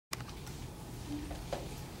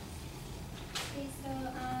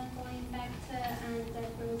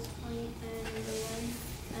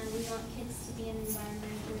want kids to be in an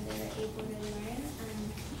environment where they're able to learn.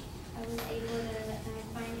 I was able to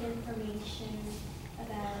find information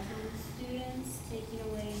about students taking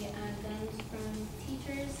away guns from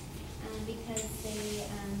teachers because they,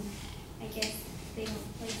 I guess, they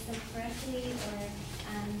don't place them correctly, or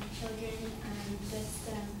children just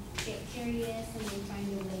get curious and they find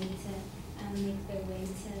a way to make their way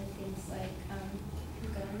to things like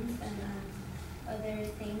guns and other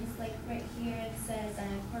things. Like right here it says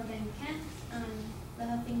Corbin Kent, the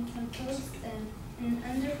Huffington Post, an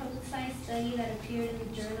under-publicized study that appeared in the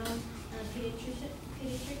journal Pediatrics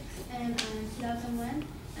in 2001.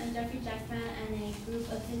 Jeffrey Jackman and a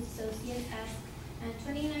group of his associates asked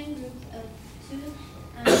 29 groups of 2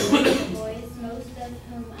 boys, most of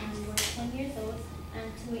whom were 10 years old,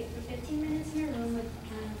 to wait for 15 minutes in a room with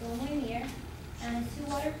glowing mirror,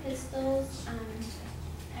 2 water pistols,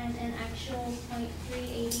 and an actual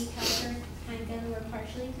 .380 caliber handgun were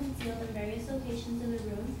partially concealed in various locations in the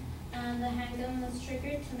room. The handgun was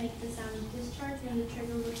triggered to make the sound of discharge when the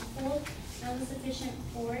trigger was pulled with sufficient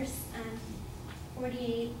force.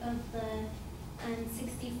 48 of the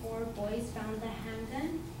 64 boys found the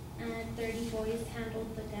handgun, 30 boys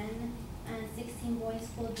handled the gun, 16 boys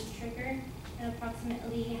pulled the trigger, and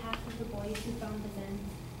approximately half of the boys who found the gun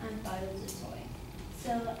thought it was a toy.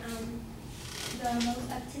 So the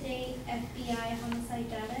most up-to-date FBI homicide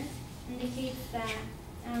data indicates that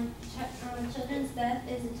children's death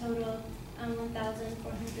is a total of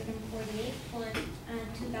 1,448 for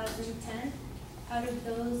 2010. Out of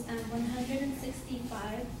those,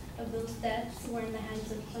 165 of those deaths were in the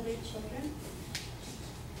hands of other children.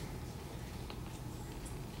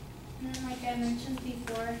 And then, like I mentioned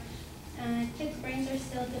before, kids' brains are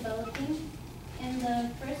still developing. In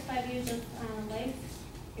the first 5 years of life,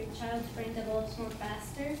 your child's brain develops more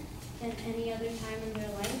faster than any other time in their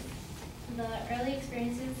life. The early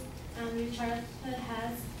experiences your childhood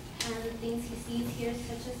has, the things he sees, hears,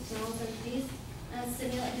 such as smells and tastes,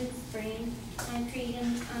 stimulate his brain and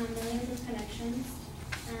creating millions of connections.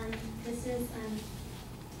 This is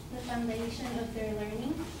the foundation of their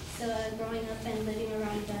learning. So growing up and living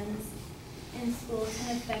around guns in school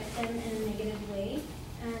can affect them in a negative way.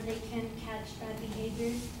 They can catch bad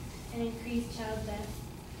behaviors and increased child death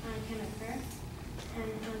can occur.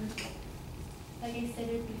 And like I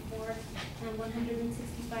stated before,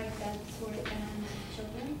 165 deaths were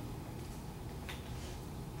children.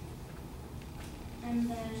 And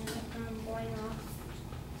then going off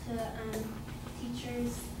to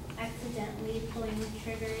teachers accidentally pulling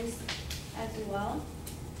triggers as well.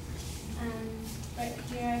 Right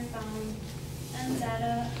here I found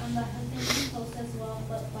data on the Huffington Post as well,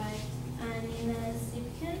 but by Nina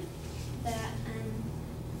Sipkin, that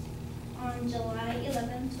on July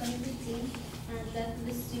 11, 2015, death of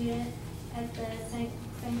a student at the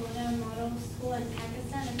Sangoda Model School in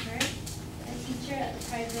Pakistan occurred. A teacher at the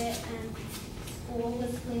private school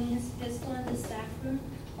was cleaning his pistol in the staff room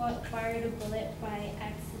while it fired a bullet by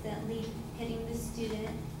accidentally hitting the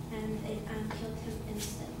student, and it killed him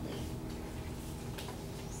instantly.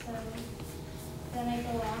 So then I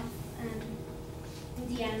go off.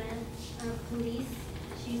 Indiana police,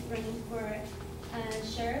 chief running for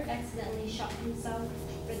sheriff, accidentally shot himself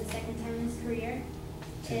for the 2nd time in his career.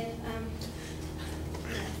 If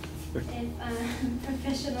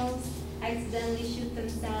professionals accidentally shoot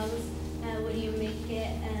themselves, would you make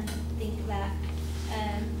it think that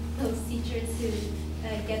those teachers who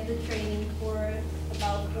get the training for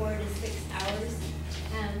about 4 to 6 hours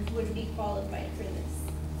would be qualified for this?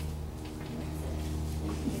 That's it.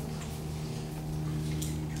 Thank you.